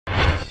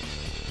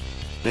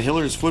The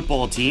Hillers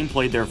football team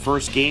played their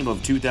first game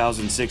of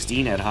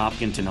 2016 at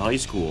Hopkinton High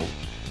School.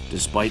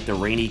 Despite the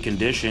rainy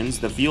conditions,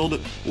 the field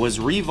was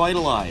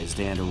revitalized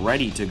and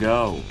ready to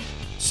go.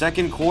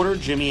 Second quarter,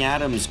 Jimmy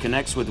Adams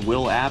connects with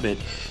Will Abbott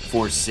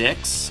for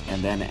 6,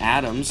 and then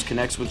Adams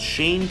connects with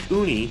Shane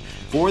Cooney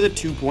for the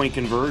 2-point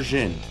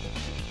conversion.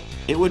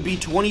 It would be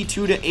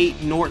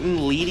 22-8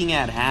 Norton leading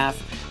at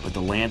half, but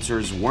the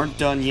Lancers weren't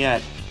done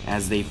yet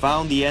as they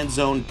found the end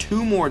zone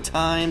 2 more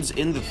times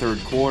in the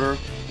third quarter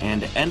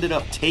and ended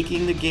up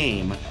taking the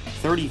game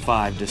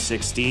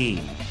 35-16.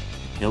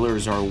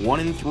 Hillers are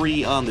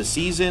 1-3 on the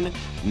season.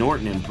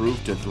 Norton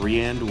improved to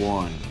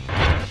 3-1.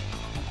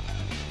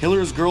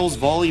 Hillers girls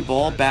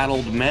volleyball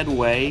battled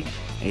Medway.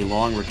 A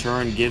long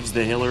return gives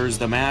the Hillers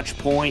the match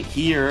point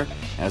here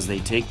as they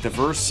take the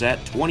first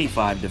set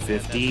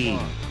 25-15.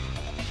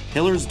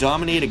 Hillers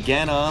dominate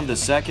again on the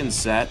second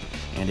set,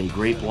 and a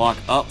great block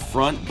up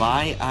front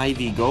by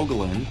Ivy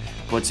Gogolin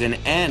puts an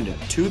end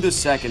to the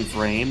second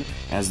frame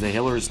as the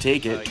Hillers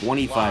take it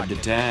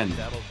 25-10.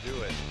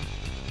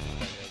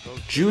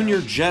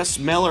 Junior Jess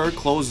Miller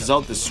closes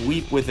out the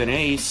sweep with an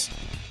ace.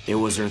 It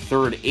was her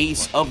third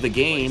ace of the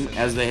game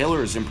as the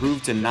Hillers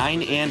improved to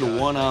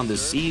 9-1 on the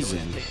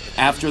season.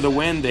 After the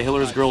win, the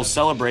Hillers girls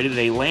celebrated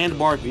a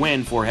landmark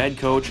win for head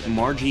coach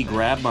Margie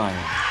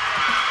Grabmeyer.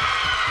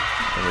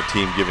 And the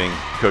team giving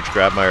Coach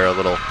Grabmeyer a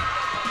little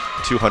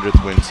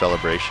 200th win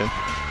celebration.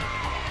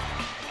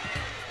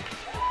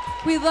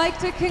 We'd like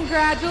to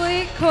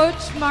congratulate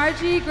Coach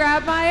Margie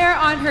Grabmeyer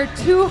on her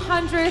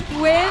 200th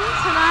win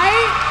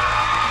tonight.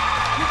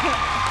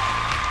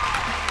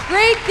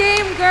 Great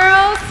game,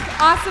 girls.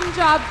 Awesome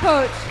job,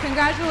 Coach.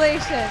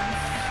 Congratulations.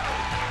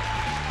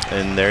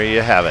 And there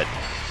you have it.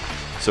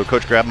 So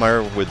Coach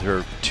Grabmeyer with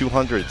her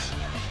 200th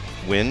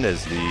win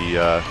as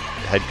the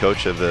head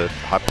coach of the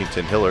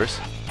Hopkinton Hillers.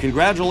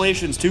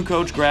 Congratulations to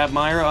Coach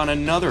Grabmeyer on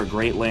another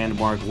great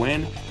landmark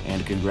win,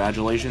 and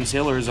congratulations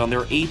Hillers on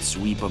their 8th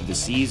sweep of the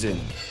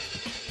season.